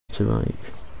fancy bike.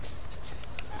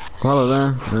 Oh, hello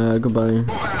there. Goodbye.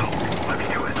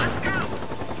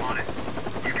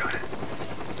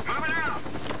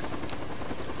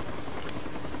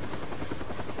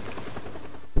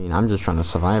 I mean, I'm just trying to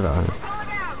survive out here.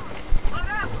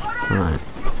 Alright.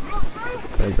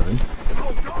 There you go.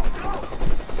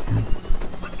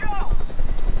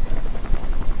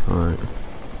 Alright.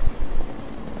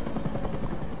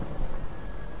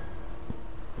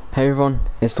 Hey everyone,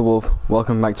 it's the Wolf.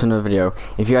 Welcome back to another video.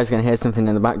 If you guys can hear something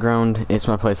in the background, it's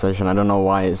my PlayStation. I don't know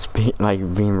why it's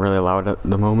being really loud at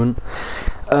the moment.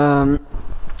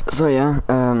 So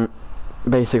yeah,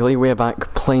 basically we're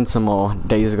back playing some more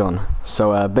Days Gone.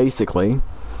 So basically,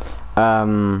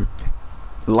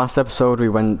 last episode we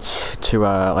went to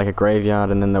like a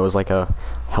graveyard, and then there was like a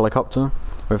helicopter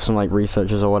with some like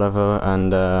researchers or whatever,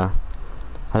 and I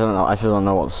don't know, I still don't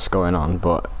know what's going on,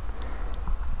 but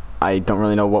I don't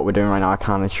really know what we're doing right now. I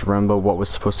can't actually remember what we're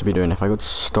supposed to be doing. If I go to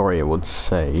story, it would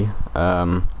say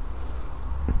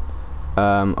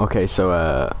okay, so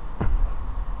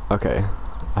okay,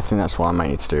 I think that's what I might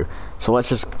need to do. So let's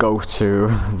just go to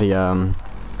the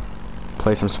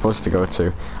place I'm supposed to go to.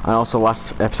 And also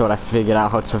last episode I figured out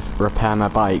how to repair my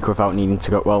bike without needing to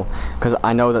go, well, because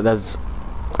I know that there's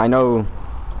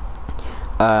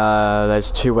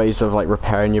two ways of like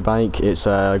repairing your bike. It's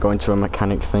going to a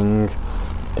mechanic thing,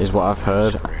 is what I've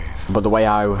heard, but the way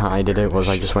I did it was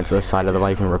I just went to the side of the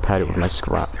bike and repaired it with my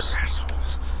scraps.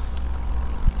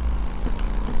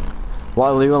 What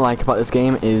I really like about this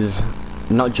game is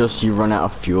not just you run out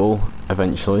of fuel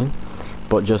eventually,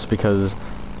 but just because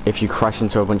if you crash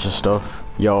into a bunch of stuff,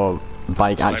 your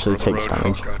bike actually takes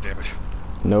damage. Oh,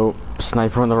 Nope,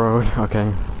 sniper on the road. Okay,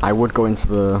 I would go into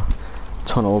the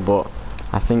tunnel, but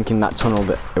I think in that tunnel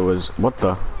that it was, what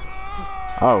the?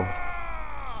 Oh.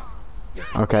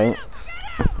 Okay.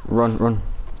 Run.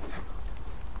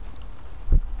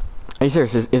 Are you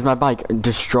serious? Is my bike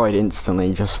destroyed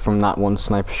instantly just from that one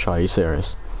sniper shot? Are you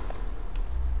serious?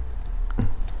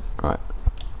 Right.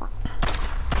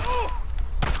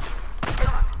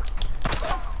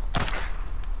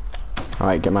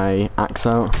 Alright, get my axe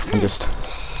out and just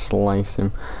slice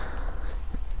him.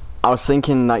 I was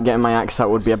thinking that getting my axe out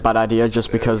would be a bad idea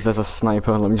just because there's a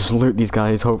sniper. Let me just loot these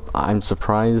guys. Hope I'm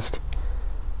surprised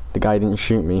the guy didn't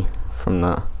shoot me from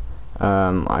that.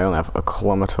 I only have a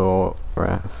kilometer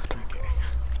left.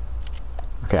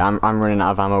 Okay, I'm running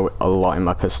out of ammo a lot in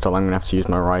my pistol. I'm gonna have to use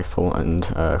my rifle and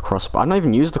crossbow. I've not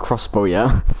even used the crossbow yet.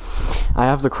 I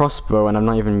have the crossbow and I've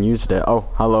not even used it. Oh,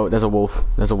 hello, there's a wolf.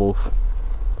 There's a wolf.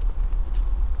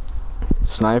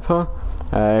 Sniper?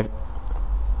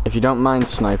 If you don't mind,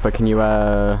 sniper, can you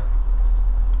oh,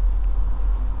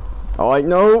 wait,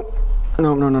 no!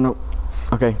 No.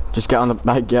 Okay, just get on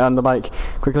the bike,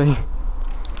 quickly.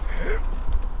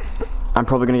 I'm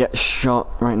probably gonna get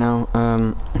shot right now.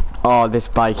 Oh, this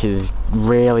bike is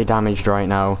really damaged right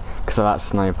now because of that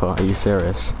sniper. Are you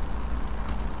serious?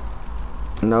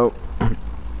 No.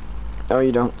 No,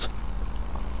 you don't.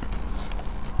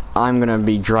 I'm gonna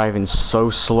be driving so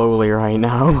slowly right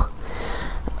now.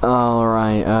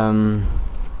 Alright,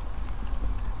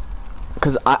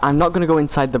 because I'm not going to go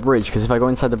inside the bridge, because if I go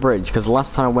inside the bridge, because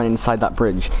last time I went inside that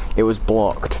bridge, it was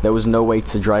blocked. There was no way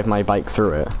to drive my bike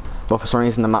through it. But for some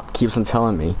reason the map keeps on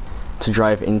telling me to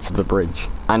drive into the bridge,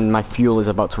 and my fuel is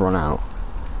about to run out.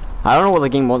 I don't know what the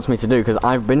game wants me to do, because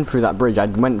I've been through that bridge. I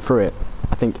went through it,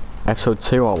 I think episode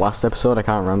 2 or last episode, I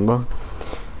can't remember.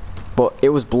 But it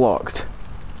was blocked.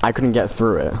 I couldn't get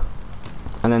through it.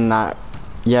 And then that,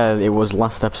 yeah, it was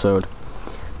last episode,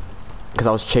 because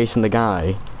I was chasing the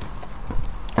guy.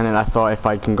 And then I thought if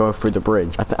I can go through the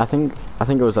bridge, I think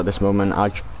it was at this moment, I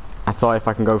thought if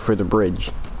I can go through the bridge,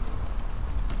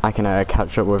 I can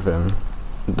catch up with him.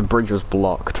 The bridge was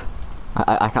blocked.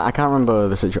 I can't remember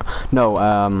the situation. No,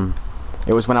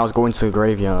 it was when I was going to the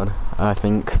graveyard, I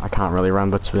think. I can't really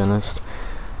remember, to be honest.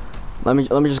 Let me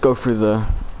just go through the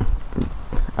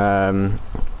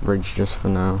bridge just for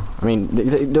now. I mean,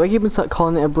 do I even start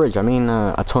calling it a bridge? I mean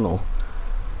a tunnel,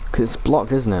 because it's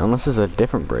blocked, isn't it? Unless there's a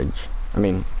different bridge. I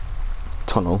mean,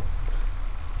 tunnel.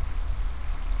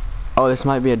 Oh, this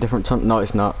might be a different tunnel. No,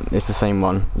 it's not. It's the same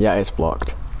one. Yeah, it's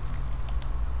blocked.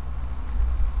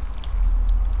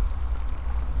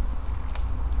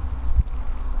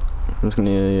 I'm just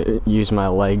gonna use my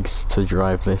legs to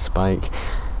drive this bike.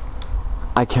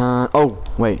 I can't. Oh,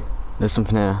 wait. There's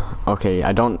something here. Okay,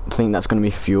 I don't think that's gonna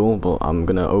be fuel, but I'm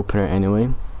gonna open it anyway.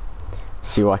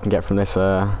 See what I can get from this.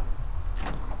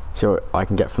 See what I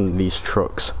can get from these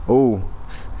trucks. Oh,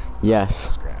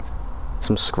 yes.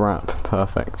 Some scrap.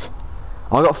 Perfect.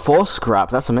 Oh, I got 4 scrap.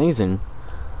 That's amazing.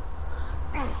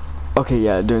 Okay,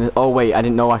 yeah, doing it. Oh wait, I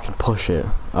didn't know I could push it.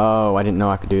 Oh, I didn't know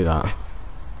I could do that.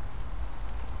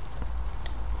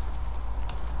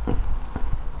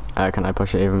 Can I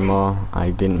push it even more?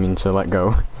 I didn't mean to let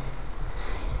go.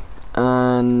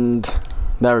 And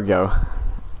there we go.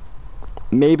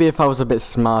 Maybe if I was a bit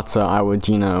smarter, I would,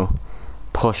 you know,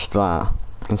 push that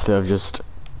instead of just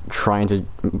trying to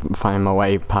find my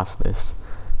way past this.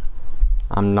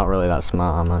 I'm not really that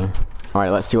smart, am I?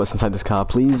 Alright, let's see what's inside this car.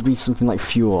 Please be something like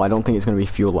fuel. I don't think it's going to be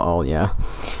fuel at all, yeah.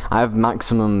 I have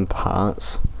maximum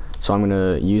parts, so I'm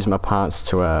going to use my parts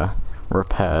to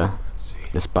repair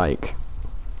this bike.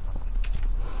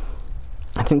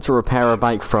 I think to repair a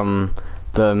bike from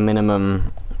the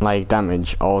minimum like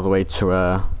damage all the way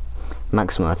to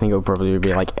maximum, I think it'll probably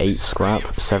be like 8 scrap,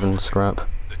 7 scrap.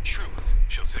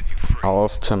 I'll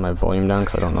also turn my volume down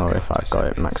because I don't know if I've got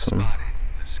it maximum.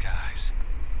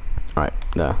 Alright,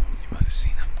 there. You might have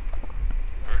seen him,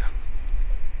 heard him,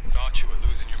 thought you were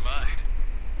losing your mind,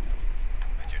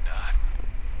 but you're not.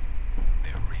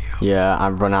 They're real. Yeah,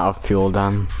 I've run out of fuel,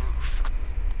 damn. Proof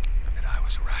that I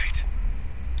was right.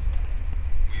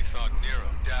 We thought Nero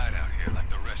died out here like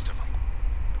the rest of them.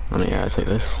 Let me take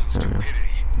this. There we go.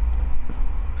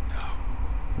 But no,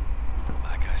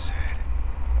 like I said,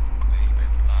 they've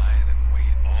been lying in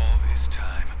wait all this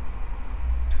time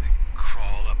till they can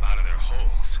crawl up out of their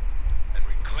holes and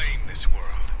reclaim this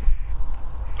world.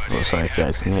 But Oh, sorry if you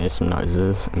guys can hear some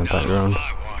noises in the not on background.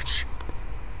 my watch.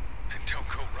 And don't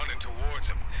go running towards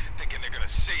them, thinking they're gonna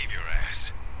save your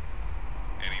ass.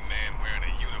 Any man wearing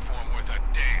a uniform worth a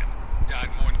damn died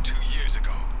more than 2 years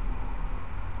ago.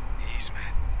 These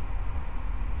men,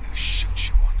 they'll shoot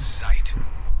you on sight.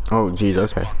 Oh, geez, This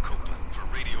is okay. Mark Copeland for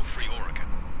Radio Free Oregon.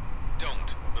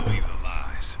 Don't believe the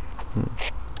lies.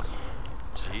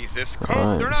 Jesus, Cope,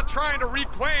 Alright. they're not trying to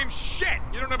reclaim shit.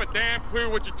 You don't have a damn clue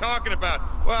what you're talking about.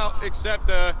 Well, except,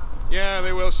 yeah,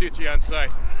 they will shoot you on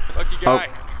sight. Lucky guy.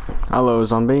 Hello,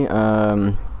 zombie.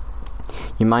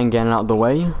 You mind getting out of the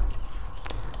way?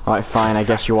 Alright, fine. I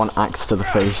guess you want axe to the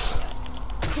face.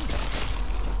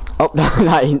 Oh,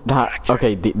 that.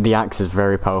 Okay, the axe is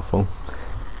very powerful.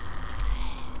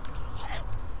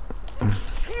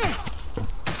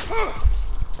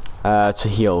 To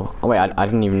heal. Oh wait, I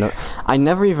didn't even know. I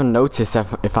never even notice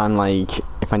if I'm like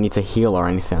if I need to heal or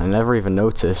anything. I never even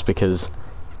notice because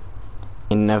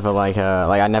it never like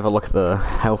I never look at the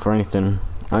health or anything.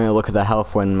 I only look at the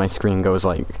health when my screen goes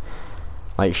like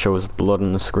shows blood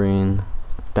on the screen.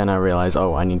 Then I realize,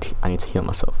 oh, I need to heal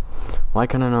myself. Why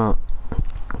can I not?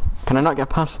 Can I not get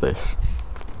past this?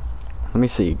 Let me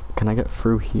see. Can I get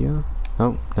through here?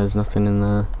 Oh, there's nothing in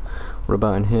there. What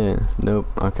about in here? Nope.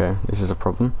 Okay, this is a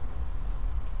problem.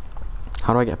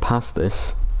 How do I get past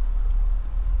this?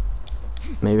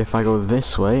 Maybe if I go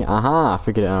this way. Aha! I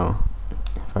figured it out.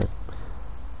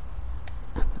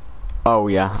 Oh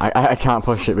yeah, I can't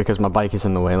push it because my bike is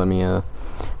in the way. Let me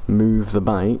move the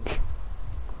bike.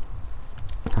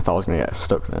 I thought I was gonna get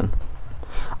stuck then.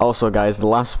 Also, guys, the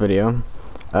last video,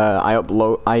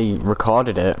 I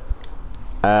recorded it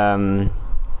 2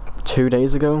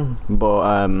 days ago,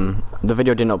 but the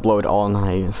video didn't upload all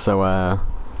night, so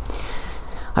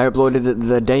I uploaded it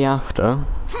the day after.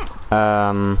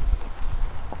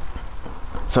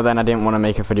 So then I didn't want to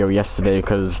make a video yesterday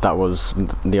because that was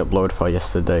the upload for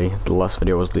yesterday. The last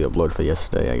video was the upload for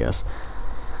yesterday, I guess.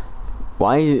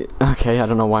 Why? Okay, I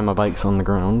don't know why my bike's on the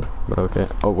ground, but okay.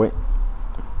 Oh wait.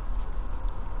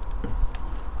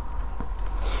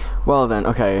 Well then,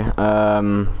 okay.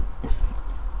 I'm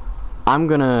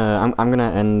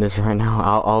gonna end this right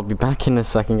now. I'll be back in a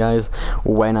second, guys.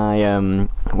 When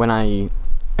I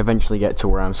eventually get to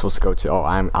where I'm supposed to go to. Oh,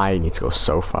 I need to go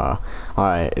so far. All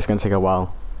right, it's gonna take a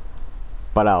while,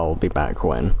 but I'll be back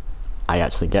when I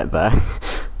actually get there.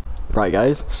 Right,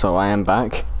 guys. So I am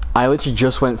back. I literally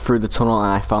just went through the tunnel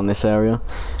and I found this area.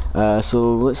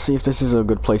 So let's see if this is a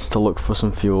good place to look for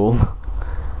some fuel.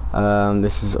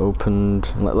 This is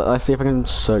opened. Let's see if I can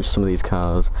search some of these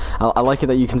cars. I like it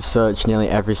that you can search nearly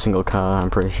every single car, I'm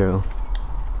pretty sure.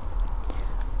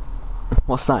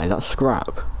 What's that? Is that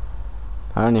scrap?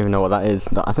 I don't even know what that is.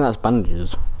 I think that's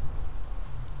bandages.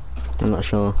 I'm not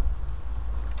sure.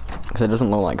 Because it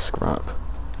doesn't look like scrap.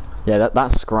 Yeah,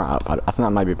 that's scrap. I think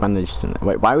that might be bandages in it.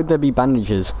 Wait, why would there be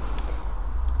bandages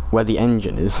where the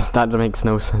engine is? That makes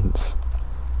no sense.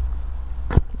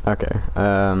 Okay,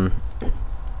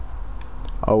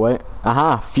 oh wait.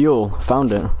 Aha! Fuel!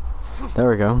 Found it. There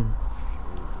we go.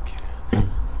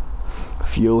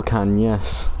 Fuel can,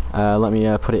 yes. Let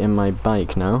me put it in my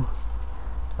bike now.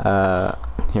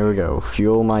 Here we go.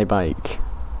 Fuel my bike.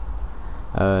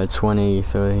 20,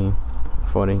 30,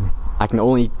 40. I can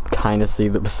only kind of see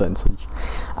the percentage.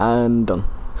 And done.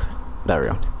 There we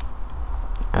go.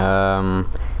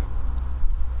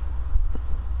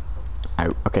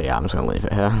 Okay, yeah, I'm just gonna leave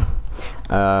it here.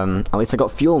 At least I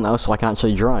got fuel now, so I can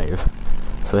actually drive.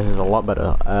 So this is a lot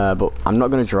better. But I'm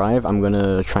not gonna drive. I'm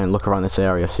gonna try and look around this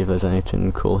area, see if there's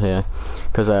anything cool here.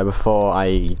 Because before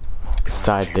I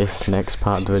start this next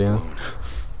part of the video,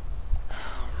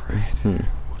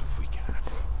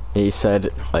 he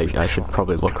said like I should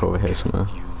probably look over here somewhere.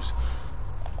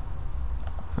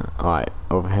 Alright,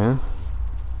 over here.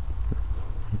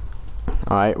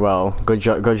 Alright, well, good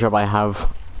job I have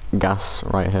gas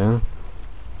right here.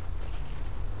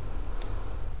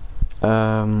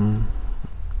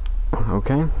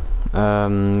 Okay.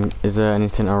 Is there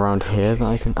anything around here that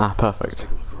I can... Ah, perfect.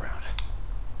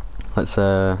 Let's,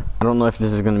 I don't know if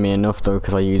this is gonna be enough though,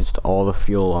 because I used all the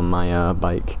fuel on my,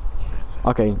 bike.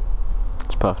 Okay.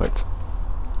 It's perfect.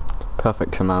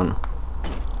 Perfect amount.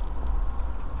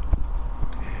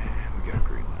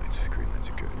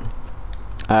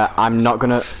 I'm not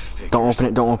gonna...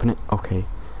 Don't open it. Okay.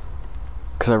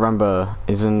 Because I remember,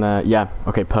 isn't there... Yeah,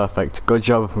 okay, perfect. Good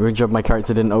job my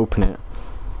character didn't open it.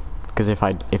 Because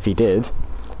if he did,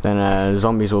 then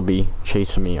zombies will be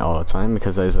chasing me all the time,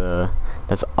 because there's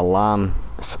alarm,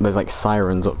 there's like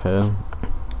sirens up here.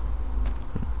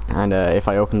 And if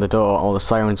I open the door, all the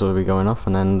sirens will be going off,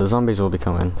 and then the zombies will be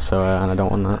coming. So, and I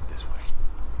don't want that.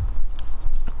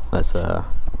 Let's, I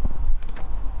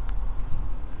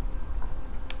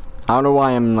don't know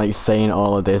why I'm like saying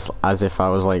all of this as if I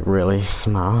was like really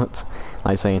smart.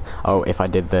 Like saying, oh, if I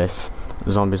did this,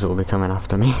 zombies will be coming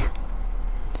after me.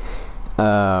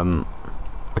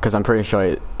 Because I'm pretty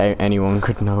sure anyone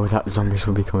could know that zombies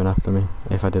will be coming after me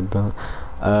if I did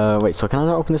that. Wait, so can I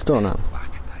not open this door now?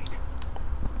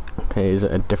 Okay, is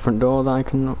it a different door that I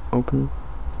can open?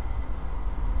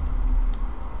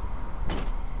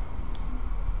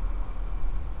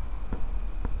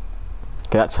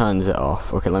 Okay, that turns it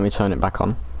off. Okay, let me turn it back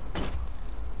on.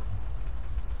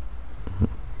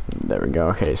 There we go.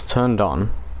 Okay, it's turned on.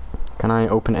 Can I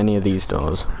open any of these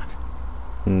doors?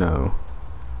 No.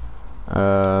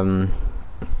 I'm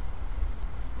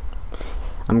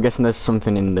guessing there's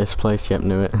something in this place. Yep,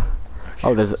 knew it.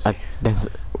 Oh, is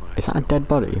that a dead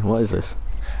body? What is this?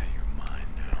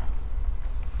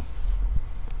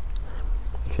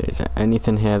 Okay, is there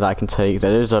anything here that I can take?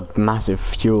 There's a massive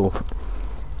fuel,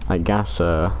 like gas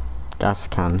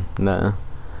can there.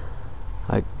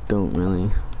 I don't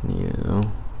really need it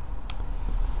though.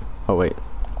 Oh wait,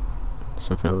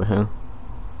 something over here.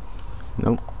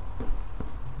 Nope.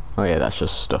 Oh yeah, that's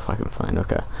just stuff I can find.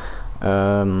 Okay.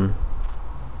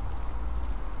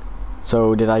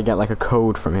 So did I get like a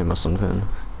code from him or something?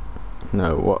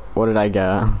 No. What did I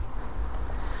get?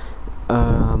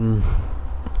 Can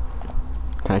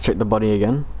I check the body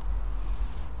again?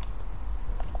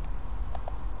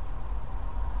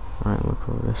 Alright, look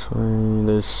over this way.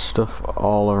 There's stuff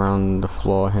all around the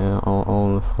floor here. All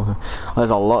on the floor. Oh,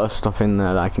 there's a lot of stuff in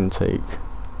there that I can take,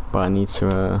 but I need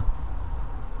to.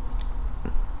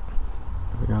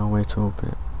 We got a way to open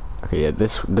it. Okay, yeah,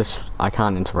 this I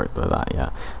can't interact with that yet.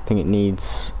 I think it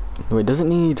needs. Wait, does it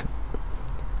need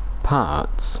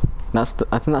parts? I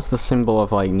think that's the symbol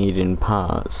of like needing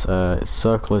parts. It's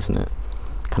circle, isn't it?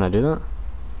 Can I do that?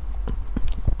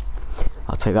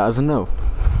 I'll take that as a no.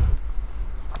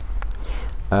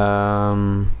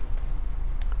 I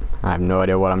have no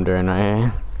idea what I'm doing right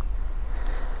here.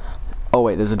 Oh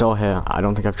wait, there's a door here. I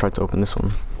don't think I've tried to open this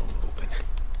one.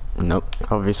 Nope,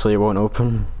 obviously it won't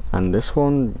open. And this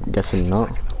one, guessing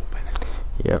not.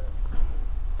 Yep.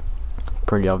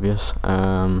 Pretty obvious.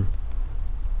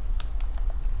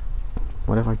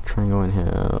 What if I try and go in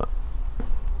here?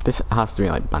 This has to be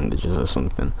like bandages or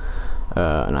something.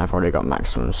 And I've already got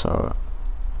maximum, so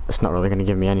it's not really going to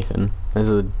give me anything. There's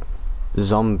a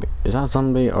zombie. Is that a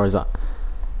zombie or is that...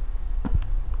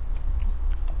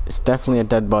 It's definitely a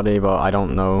dead body, but I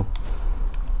don't know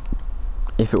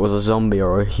if it was a zombie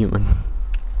or a human.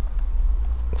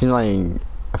 It seems like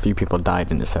a few people died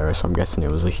in this area, so I'm guessing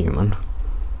it was a human.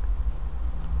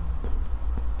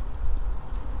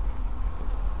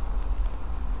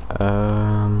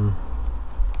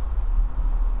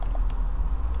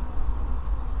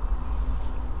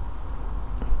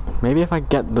 Maybe if I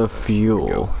get the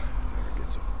fuel.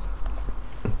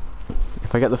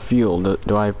 If I get the fuel,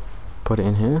 do I put it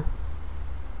in here?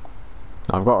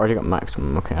 I've already got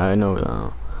maximum. Okay, I know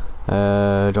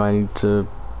that. Do I need to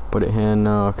put it here?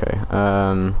 No. Okay.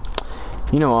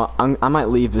 You know what? I might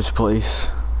leave this place.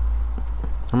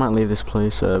 I might leave this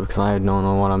place because I don't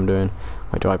know what I'm doing.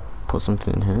 Wait, do I put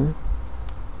something in here?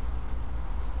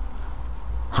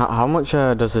 How much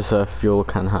does this fuel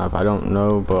can have? I don't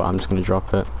know, but I'm just gonna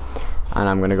drop it. And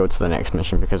I'm gonna go to the next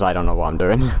mission because I don't know what I'm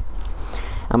doing.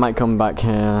 I might come back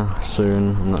here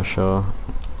soon, I'm not sure.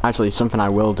 Actually, something I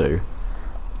will do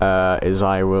is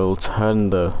I will turn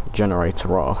the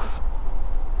generator off.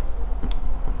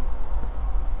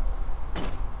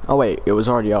 Oh wait, it was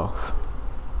already off.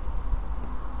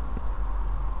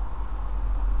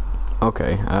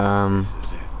 Okay, This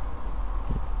is it.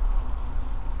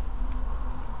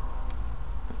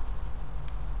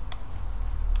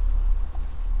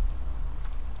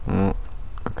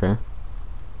 okay.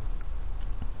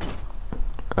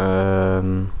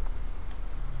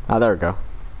 There we go.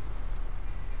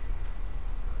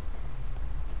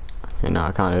 Okay, no,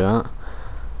 I can't do that.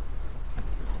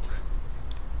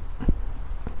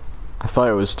 I thought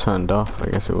it was turned off, I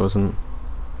guess it wasn't.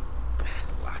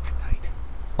 Locked tight.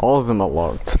 All of them are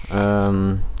locked.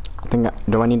 I think,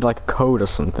 do I need like a code or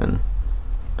something?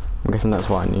 I'm guessing that's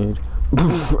what I need.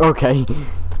 Okay.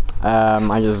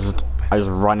 I just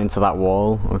ran into that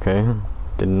wall, okay.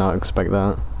 Did not expect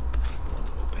that.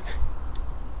 Open.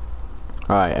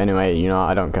 Alright, anyway, you know,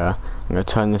 I don't care. I'm gonna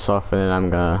turn this off and then I'm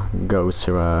gonna go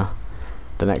to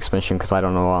the next mission because I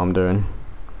don't know what I'm doing.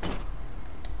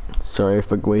 Sorry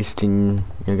for wasting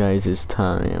your guys'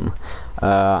 time.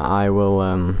 I will,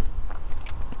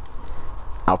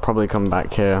 I'll probably come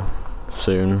back here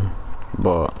soon,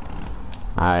 but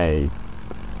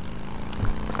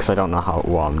because I don't know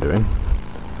what I'm doing.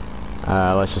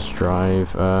 Let's just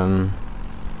drive,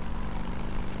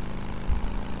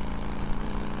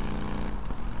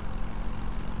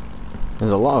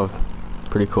 there's a lot of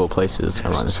pretty cool places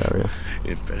around this area.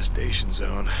 Infestation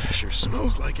zone. Sure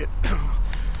smells like it.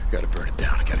 Gotta burn it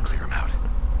down. I gotta clear them out.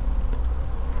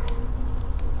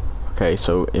 Okay,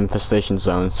 so infestation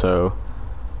zone, so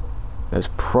there's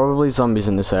probably zombies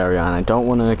in this area and I don't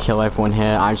want to kill everyone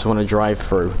here, I just want to drive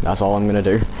through. That's all I'm gonna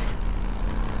do.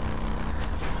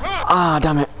 Ah,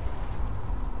 damn it.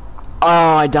 Oh,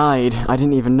 I died. I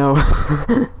didn't even know.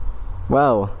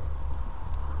 Well,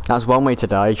 that's one way to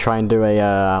die. Try and do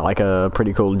a like a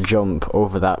pretty cool jump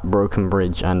over that broken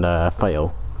bridge and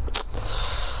fail.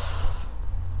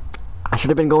 I should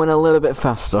have been going a little bit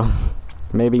faster.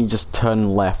 Maybe just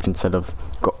turn left instead of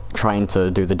trying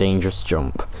to do the dangerous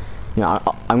jump. You know,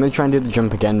 I'm gonna try and do the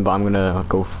jump again, but I'm gonna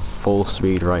go full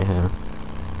speed right here.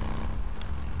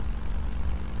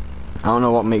 I don't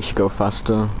know what makes you go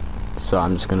faster, so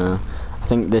I'm just gonna. I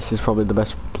think this is probably the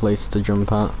best place to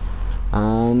jump at.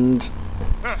 And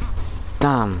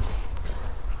damn.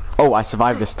 Oh, I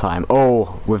survived this time.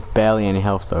 Oh, with barely any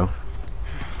health though.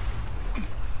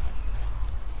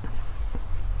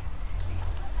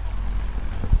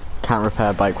 Can't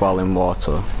repair bike while in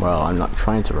water. Well, I'm not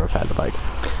trying to repair the bike.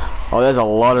 Oh, there's a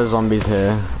lot of zombies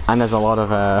here, and there's a lot of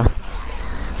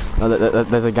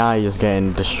there's a guy just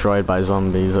getting destroyed by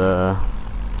zombies. I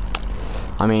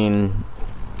mean,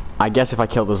 I guess if I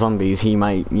kill the zombies, he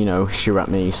might, you know, shoot at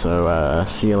me. So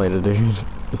see you later, dude.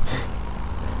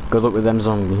 Good luck with them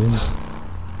zombies.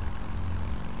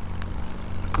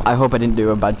 I hope I didn't do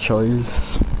a bad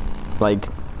choice. Like,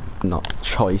 not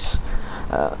choice.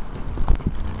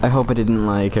 I hope I didn't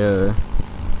like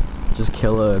just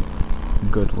kill a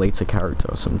good later character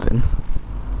or something.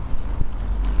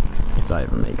 If that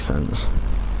even makes sense.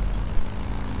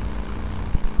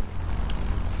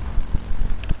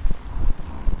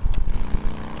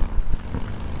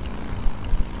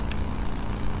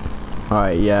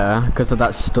 Alright, yeah, because of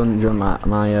that stunt jump,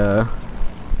 my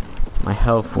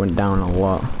health went down a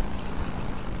lot,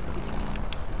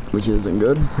 which isn't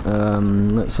good.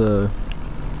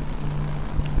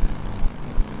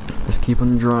 Let's keep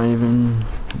on driving.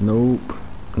 Nope.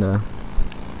 No.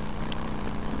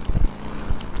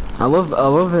 I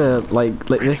love it. Like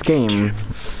this game.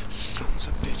 Sons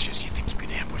of bitches! You think you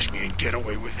can ambush me and get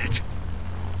away with it?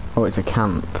 Oh, it's a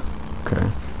camp. Okay.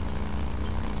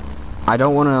 I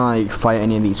don't want to like fight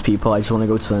any of these people. I just want to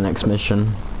go to the next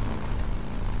mission.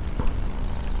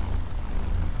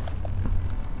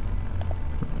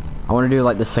 I want to do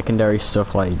like the secondary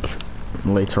stuff like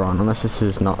later on, unless this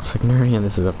is not secondary and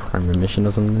this is a primary mission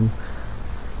or something.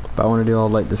 But I want to do all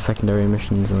like the secondary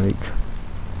missions like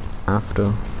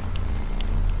after.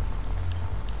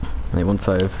 Like once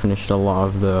I've finished a lot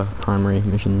of the primary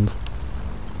missions.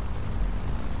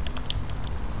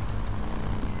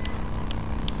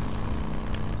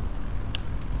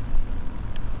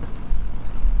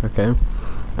 Okay.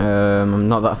 I'm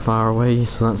not that far away,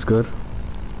 so that's good.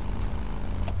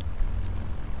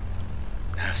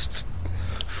 Nests.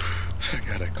 I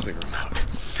gotta clear them out.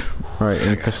 Right,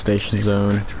 infestation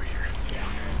zone.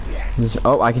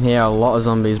 Oh, I can hear a lot of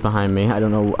zombies behind me. I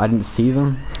don't know, I didn't see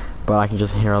them. but I can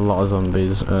just hear a lot of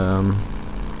zombies.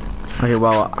 Okay,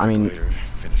 well, I mean,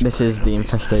 this is the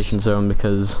infestation zone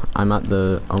because I'm at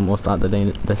the almost at the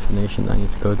destination that I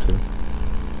need to go to.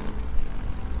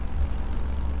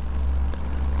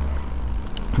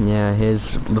 Yeah,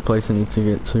 here's the place I need to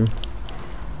get to.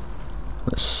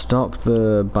 Let's stop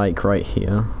the bike right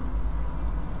here.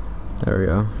 There we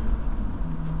go.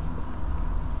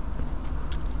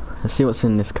 Let's see what's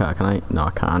in this car. Can I? No,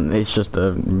 I can't. It's just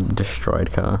a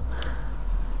destroyed car.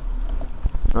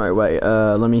 Alright, wait,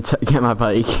 let me get my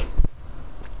bike.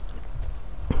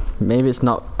 Maybe it's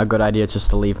not a good idea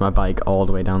just to leave my bike all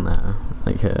the way down there.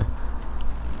 Like here.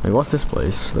 Wait, what's this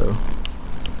place, though?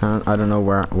 I don't know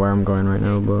where I'm going right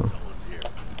now, but...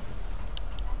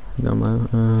 Don't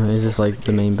know. Is this like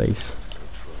the main base?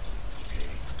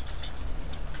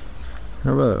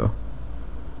 Hello.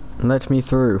 Let me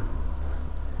through.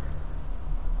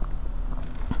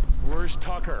 Where's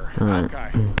Tucker? Alright.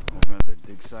 Okay. Over at the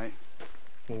dig site?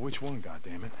 Well, which one,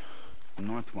 goddammit? The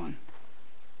north one.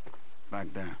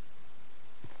 Back there.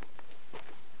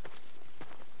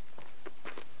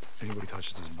 If anybody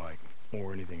touches this bike,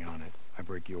 or anything on it, I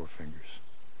break your fingers.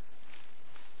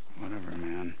 Whatever,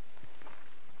 man.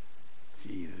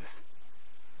 Jesus.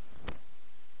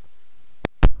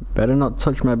 Better not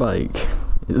touch my bike.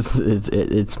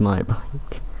 It's my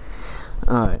bike.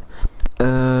 Alright.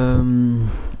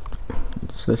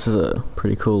 So this is a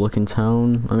pretty cool looking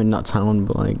town. I mean, not town,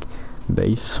 but like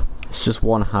base. It's just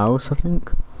one house, I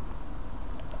think.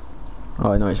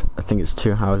 Oh no, I think it's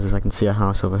two houses. I can see a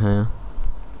house over here.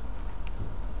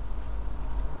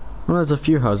 Well, there's a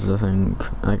few houses, I think.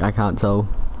 I can't tell.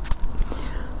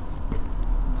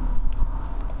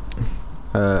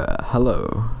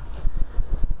 Hello.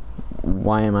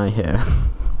 Why am I here?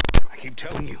 I keep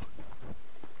telling you.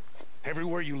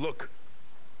 Everywhere you look,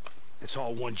 it's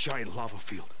all one giant lava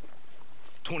field.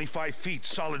 25 feet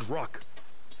solid rock.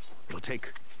 It'll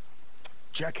take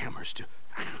jackhammers to...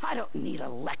 I don't need a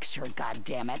lecture,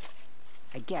 goddammit.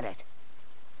 I get it.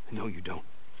 No, you don't.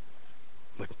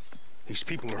 But these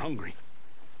people are hungry.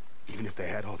 Even if they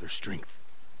had all their strength.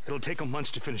 It'll take them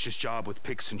months to finish this job with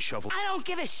picks and shovels. I don't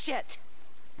give a shit.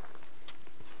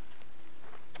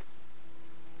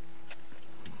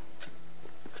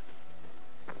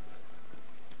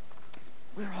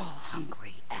 We're all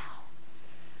hungry, Al.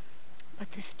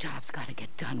 But this job's gotta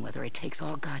get done whether it takes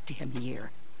all goddamn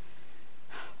year.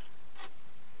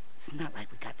 It's not like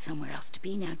we got somewhere else to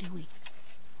be now, do we?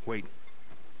 Wait.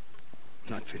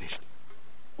 Not finished.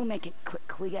 We'll make it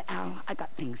quick, will ya, Al? I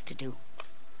got things to do.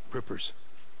 Rippers.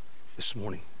 This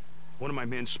morning, one of my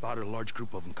men spotted a large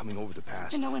group of them coming over the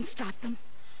pass. And no one stopped them?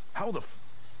 How the f...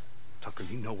 Tucker,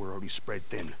 you know we're already spread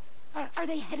thin. Are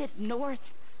they headed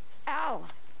north? Al,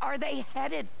 are they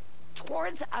headed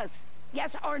towards us?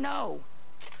 Yes or no?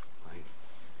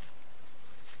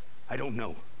 I don't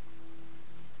know.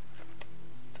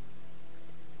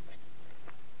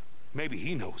 Maybe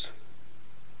he knows.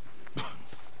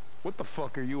 What the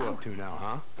fuck are you up to now,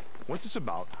 huh? What's this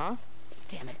about, huh?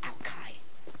 Damn it, Alkai.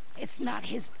 It's not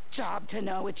his job to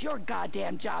know. It's your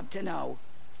goddamn job to know.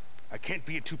 I can't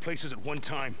be at two places at one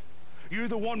time. You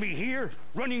either want me here,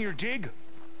 running your dig,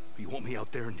 or you want me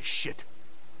out there in the shit,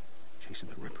 chasing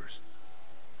the Rippers.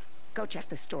 Go check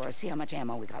the store, see how much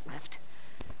ammo we got left.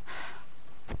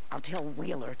 I'll tell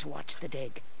Wheeler to watch the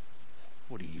dig.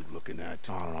 What are you looking at?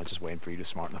 I don't know, just waiting for you to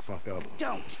smarten the fuck up.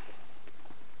 Don't!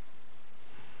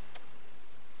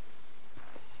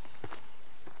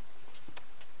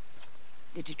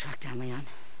 Did you track down Leon?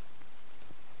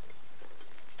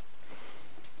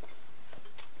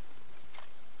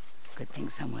 Good thing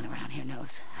someone around here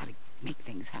knows how to make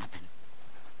things happen.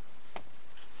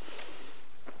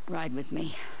 Ride with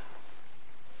me.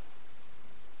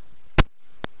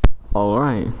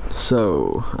 Alright,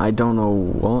 so I don't know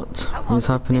what is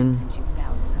happening,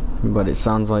 but it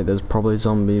sounds like there's probably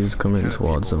zombies coming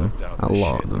towards them. A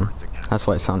lot of them. That's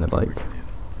what it sounded like.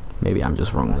 Maybe I'm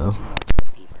just wrong though.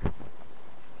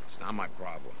 It's not my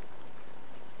problem.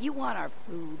 You want our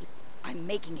food? I'm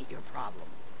making it your problem.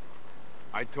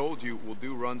 I told you we'll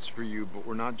do runs for you, but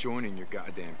we're not joining your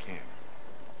goddamn camp.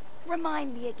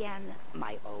 Remind me again,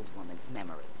 my old woman's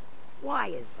memory. Why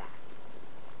is that?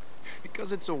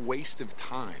 Because it's a waste of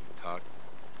time, Tuck.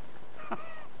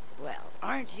 Well,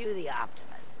 aren't you the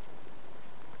optimist?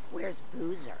 Where's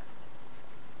Boozer?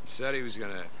 He said he was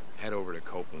gonna head over to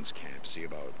Copeland's camp, see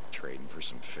about trading for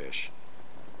some fish.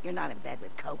 You're not in bed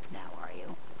with Cope now, are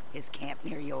you? His camp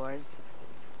near yours?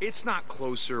 It's not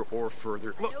closer or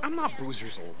further. Look, I'm not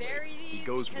Boozer's old mate. He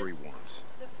goes where he wants.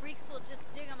 The freaks will just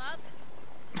dig them up.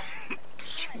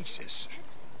 Jesus.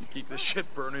 You keep this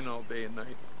shit burning all day and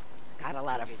night. Got a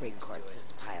lot of freak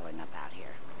corpses piling up out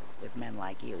here. With men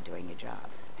like you doing your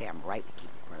jobs. Damn right we keep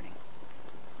it burning.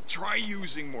 Try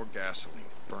using more gasoline.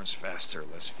 Burns faster,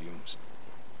 less fumes.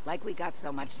 Like we got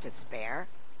so much to spare?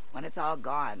 When it's all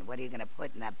gone, what are you gonna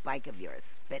put in that bike of yours?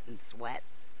 Spit and sweat?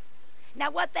 Now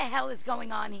what the hell is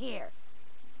going on here?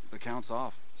 The count's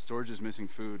off. Storage is missing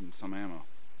food and some ammo.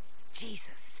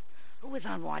 Jesus. Who was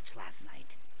on watch last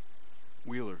night?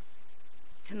 Wheeler.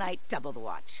 Tonight, double the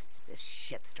watch. This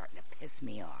shit's starting to piss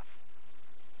me off.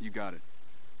 You got it.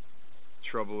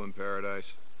 Trouble in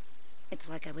paradise. It's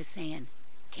like I was saying.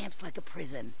 Camp's like a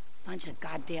prison. Bunch of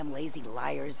goddamn lazy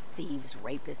liars, thieves,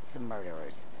 rapists, and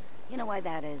murderers. You know why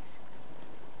that is?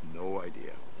 No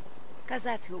idea. 'Cause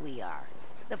that's who we are.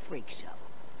 The freak show.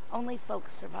 Only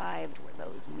folks survived were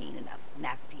those mean enough,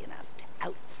 nasty enough to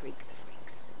out-freak the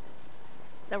freaks.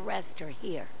 The rest are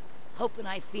here. Hoping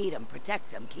I feed them,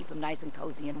 protect them, keep them nice and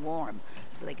cozy and warm,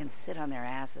 so they can sit on their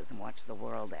asses and watch the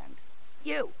world end.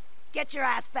 You! Get your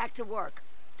ass back to work.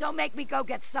 Don't make me go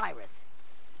get Cyrus.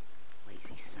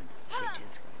 Lazy sons of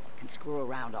bitches can screw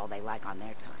around all they like on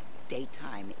their time.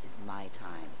 Daytime is my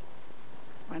time.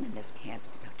 Running this camp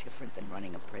is no different than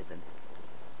running a prison.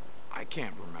 I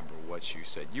can't remember what you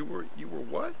said. You were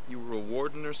what? You were a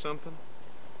warden or something?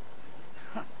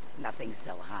 Nothing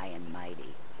so high and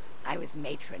mighty. I was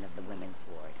matron of the women's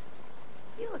ward.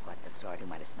 You look like the sort who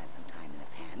might have spent some time in the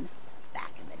pen,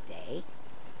 back in the day.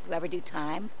 You ever do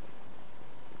time?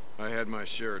 I had my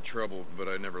share of trouble, but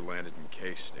I never landed in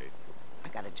K-State. I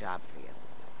got a job for you.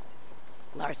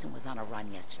 Larson was on a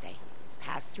run yesterday.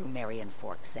 Passed through Marion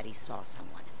Forks, said he saw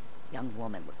someone. Young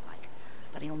woman looked like,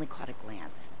 but he only caught a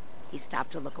glance. He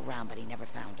stopped to look around, but he never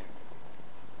found her.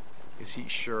 Is he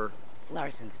sure?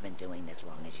 Larson's been doing this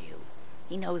long as you.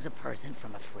 He knows a person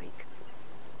from a freak.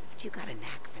 But you got a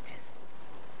knack for this.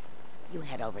 You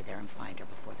head over there and find her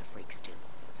before the freaks do.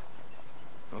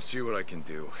 I'll see what I can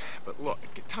do. But look,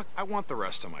 I want the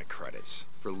rest of my credits.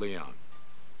 For Leon.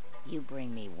 You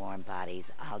bring me warm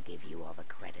bodies, I'll give you all the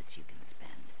credits you can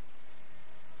spend.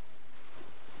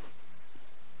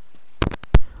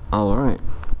 Alright.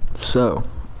 So,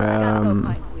 I gotta go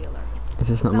find Wheeler. is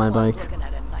this not my bike? Someone's looking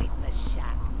at a night in the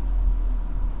shack.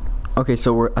 Okay,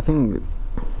 so I think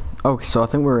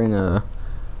we're in a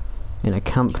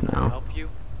camp now. Help you?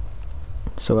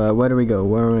 So where do we go?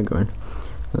 Where am I going?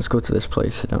 Let's go to this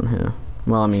place down here.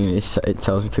 Well, I mean, it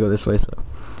tells me to go this way, so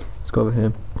let's go over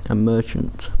here. A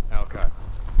merchant. Okay.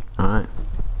 Alright,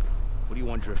 What do you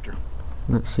want, Drifter?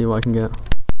 let's see what I can get.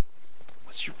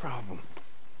 What's your problem?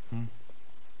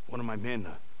 One of my men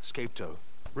escaped a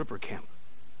Ripper camp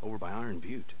over by Iron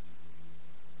Butte.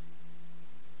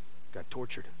 Got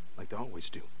tortured, like they always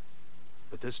do.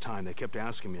 But this time they kept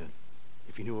asking me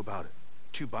if you knew about it.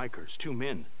 Two bikers, two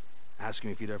men, asking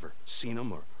me if you'd ever seen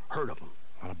them or heard of them.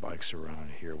 A lot of bikes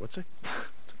around here. What's it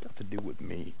got to do with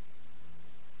me?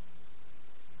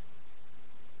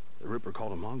 The Ripper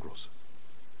called them mongrels.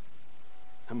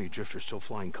 How many drifters still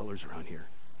flying colors around here?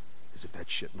 As if that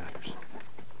shit matters.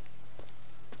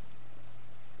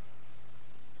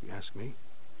 You ask me,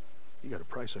 you got a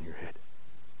price on your head.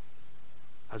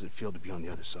 How's it feel to be on the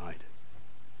other side?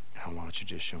 Now, why don't you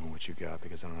just show me what you got,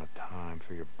 because I don't have time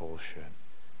for your bullshit.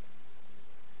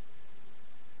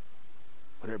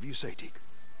 Whatever you say, Deke.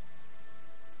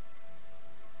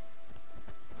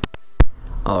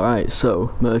 Alright,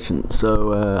 so, merchant.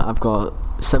 So, I've got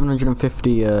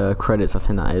 750 credits, I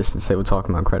think that is, since they were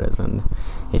talking about credits, and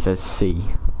it says C.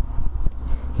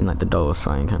 In like the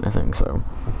 $sign kind of thing, so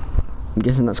I'm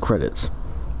guessing that's credits.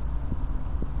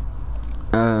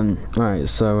 Alright,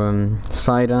 so,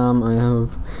 sidearm I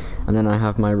have, and then I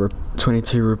have my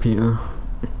 22 repeater.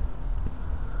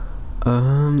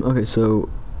 Okay, so,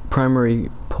 primary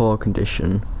poor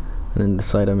condition, and then the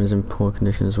sidearm is in poor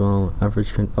condition as well.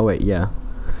 Average oh wait, yeah.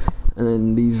 And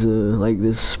then these are like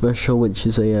this special, which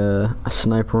is a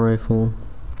sniper rifle,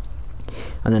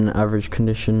 and then average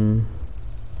condition.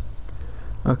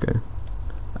 Okay.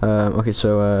 Okay,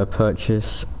 so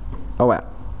purchase. Oh wait.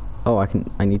 Oh,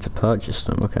 I need to purchase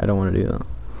them. Okay, I don't want to do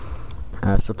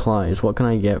that. Supplies. What can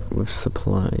I get with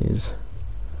supplies?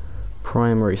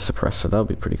 Primary suppressor. That'll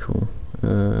be pretty cool.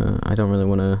 I don't really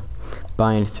want to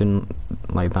buy anything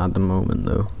like that at the moment,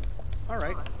 though.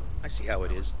 Alright, I see how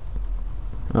it is.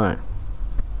 Alright.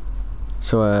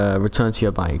 So, return to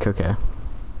your bike, okay.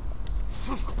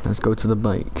 Let's go to the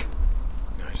bike.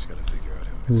 Nice, gotta figure out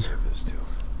who to give this to.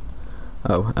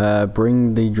 Oh,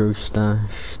 bring the Drew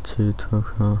stash to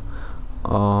Tokyo.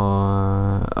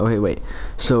 Okay, wait.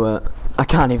 So, I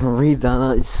can't even read that.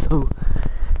 That is so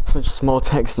such small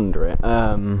text under it.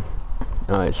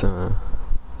 Alright, so.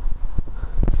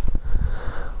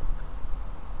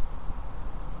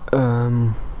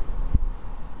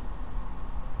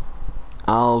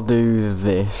 I'll do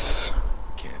this.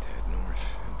 Can't head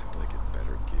north until I get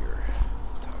better gear.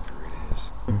 Tucker it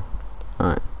is.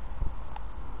 Alright.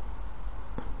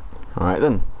 Alright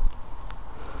then.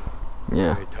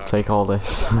 Yeah, Hey, Tuck. take all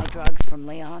this. Get my drugs from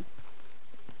Leon?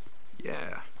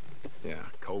 Yeah.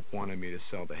 Cope wanted me to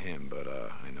sell to him, but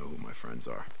I know who my friends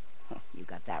are. You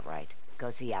got that right. Go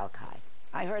see Alki.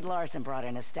 I heard Larson brought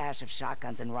in a stash of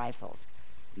shotguns and rifles.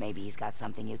 Maybe he's got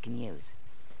something you can use.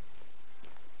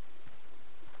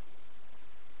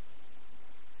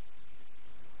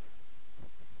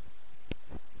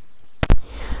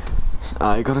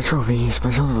 I got a trophy,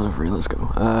 special delivery, let's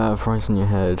go. Price in your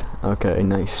head. Okay,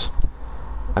 nice.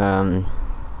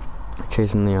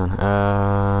 Chasing Leon.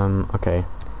 Okay.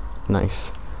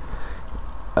 Nice.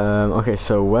 Okay,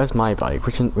 so where's my bike?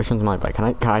 Which one's my bike?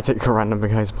 Can I take a random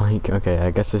guy's bike? Okay,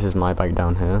 I guess this is my bike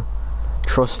down here.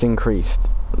 Trust increased.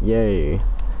 Yay.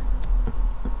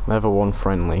 Level 1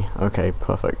 friendly. Okay,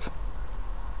 perfect.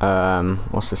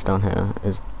 What's this down here?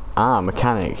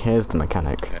 Mechanic. Here's the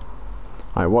mechanic.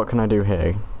 Alright, what can I do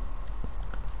here?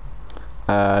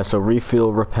 So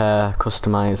refuel, repair,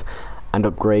 customize, and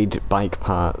upgrade bike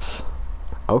parts.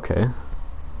 Okay.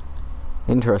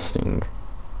 Interesting.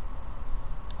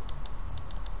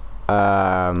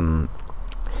 I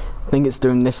think it's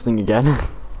doing this thing again.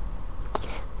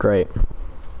 Great.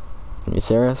 Are you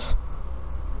serious?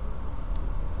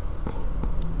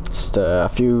 Just a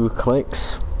few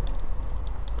clicks.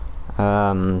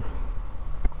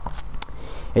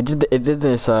 It did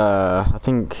this, I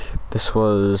think this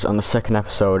was on the second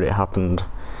episode it happened.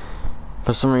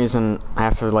 For some reason, I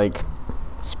have to, like,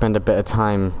 spend a bit of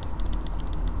time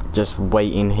just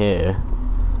waiting here,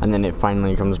 and then it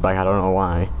finally comes back. I don't know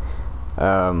why.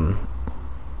 I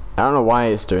don't know why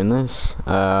it's doing this.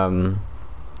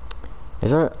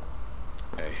 Is there...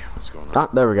 Hey, what's going on? Ah,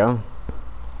 there we go.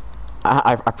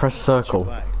 I pressed circle.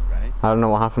 Bike, right? I don't know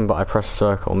what happened, but I pressed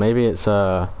circle. Maybe it's, See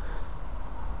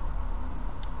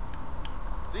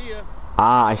ya.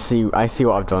 I see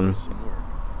what I've done. Some work.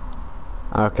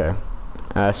 Okay.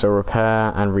 So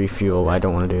repair and refuel, I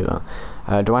don't want to do that.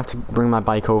 Do I have to bring my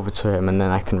bike over to him and then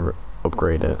I can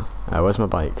upgrade it? Where's my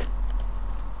bike?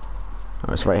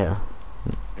 Oh, it's right here.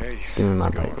 Hey, Give me how's my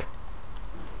it going? bike.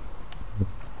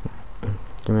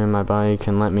 Give me my bike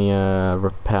and let me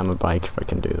repair my bike if I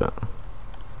can do that.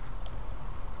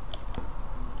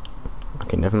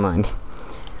 Okay, never mind.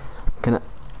 Do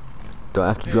I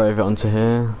have to drive it onto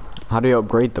here? How do you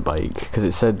upgrade the bike? Because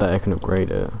it said that I can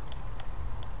upgrade it.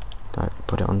 Do I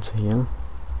put it onto here?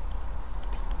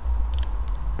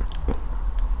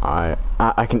 I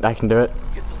can do it.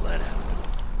 Get the lead out.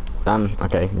 Damn.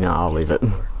 Okay. No, I'll leave it.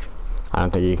 I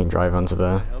don't think you can drive onto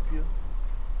there. Can I help you?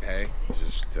 Hey,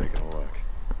 just taking a look.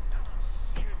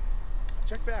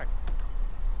 Check back.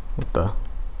 What the?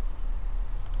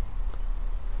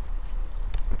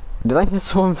 Did I hear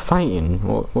someone fighting?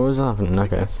 What was happening?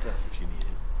 Okay. Got stuff if you need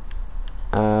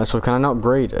it. So can I not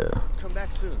upgrade it? Come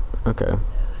back soon. Okay.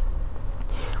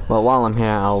 Well, while I'm here,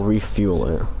 I'll refuel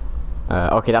it.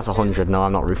 Okay, that's 100. No,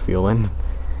 I'm not refueling.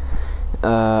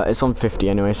 It's on 50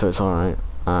 anyway, so it's alright.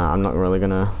 I'm not really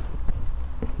gonna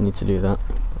need to do that.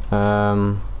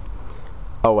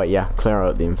 Oh wait, yeah, clear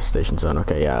out the infestation zone.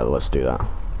 Okay, yeah, let's do that.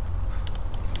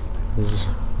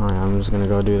 Alright, I'm just gonna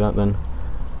go do that then.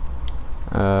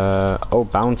 Oh,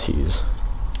 bounties.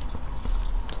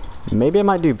 Maybe I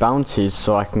might do bounties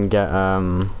so I can get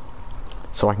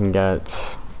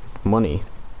money.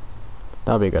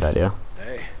 That'll be a good idea.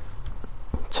 Hey.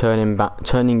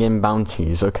 Turning in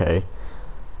bounties. Okay.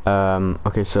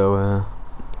 Okay, so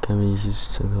can we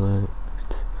just collect?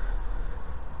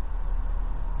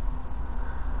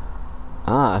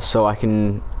 So I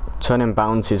can turn in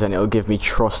bounties and it'll give me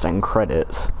trust and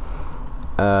credits.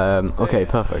 Okay,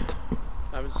 perfect.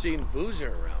 Haven't seen Boozer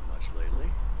around much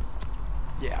lately.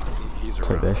 Yeah, he's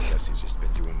Take around. this. I guess he's just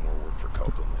been doing more work for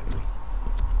Copeland lately.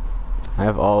 I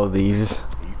have all of these.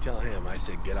 You tell him I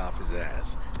said get off his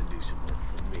ass and do some work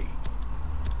for me.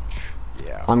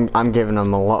 Yeah. I'm giving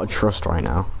them a lot of trust right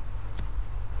now.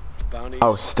 Bounties.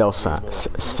 Oh, stealth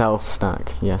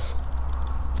stack. Yes.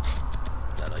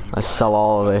 That'll you Let's got. sell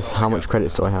all of That's this. all I How got. much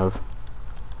credits do I have?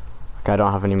 Okay, I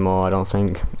don't have any more, I don't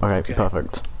think. Okay,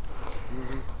 perfect.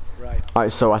 Right.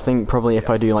 Alright, so I think probably if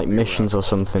I do like missions or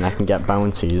something, I can get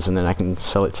bounties and then I can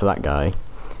sell it to that guy.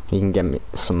 He can get me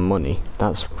some money.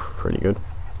 That's pretty good.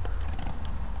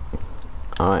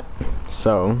 Alright,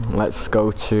 so let's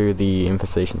go to the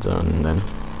infestation zone then.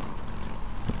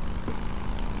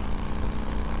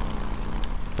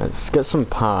 Let's get some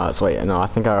parts. Wait, no, I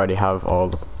think I already have all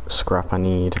the scrap I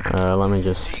need. Let me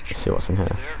just see what's in here.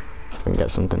 There? I can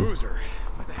get something. Boozer,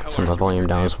 why the hell Turn my aren't you volume in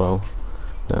down your as well.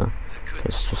 Yeah. I couldn't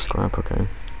It's just sleep. scrap, okay. You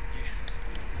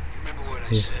remember what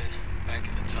I said back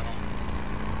in the tunnel?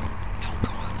 Don't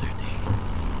go out there,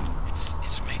 Deke.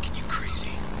 It's making you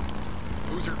crazy.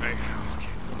 Boozer, okay,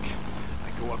 look.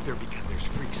 I go up there because there's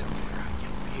freaks up there. I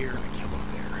kill them here, I kill them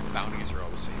there. Bounties are all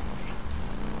the same to me.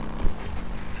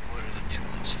 And what are the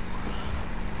tulips for,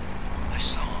 huh? I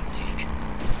saw them, Deke.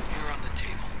 Here on the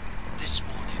table. This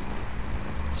morning.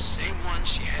 The same one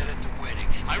she had at the wedding.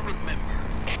 I remember.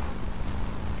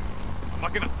 I'm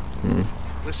not gonna...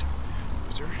 Listen,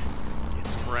 Boozer, get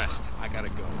some rest. I gotta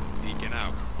go. Deacon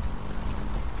out.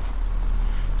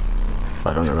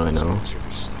 I don't really know Boozer,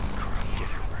 there's stuff to crap. Get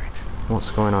it right.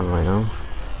 what's going on right now.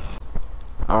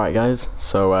 Alright guys,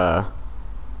 so I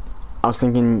was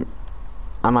thinking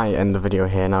I might end the video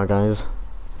here now, guys.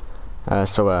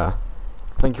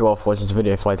 Thank you all for watching this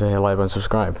video. If you'd like to hit like and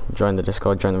subscribe, join the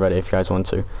Discord, join the Reddit if you guys want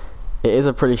to. It is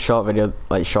a pretty short video,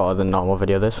 like shorter than normal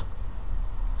video this.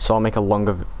 So I'll make a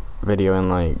longer video in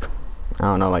like, I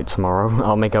don't know, like tomorrow.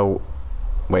 I'll make a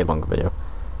way longer video.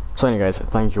 So anyway guys,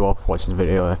 thank you all for watching the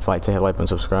video. If you'd like to hit like and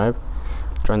subscribe,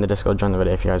 join the Discord, join the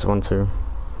Reddit if you guys want to.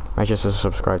 Make sure to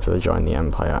subscribe to the Join the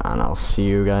Empire, and I'll see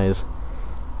you guys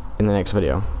in the next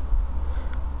video.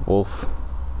 Wolf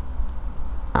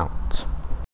out.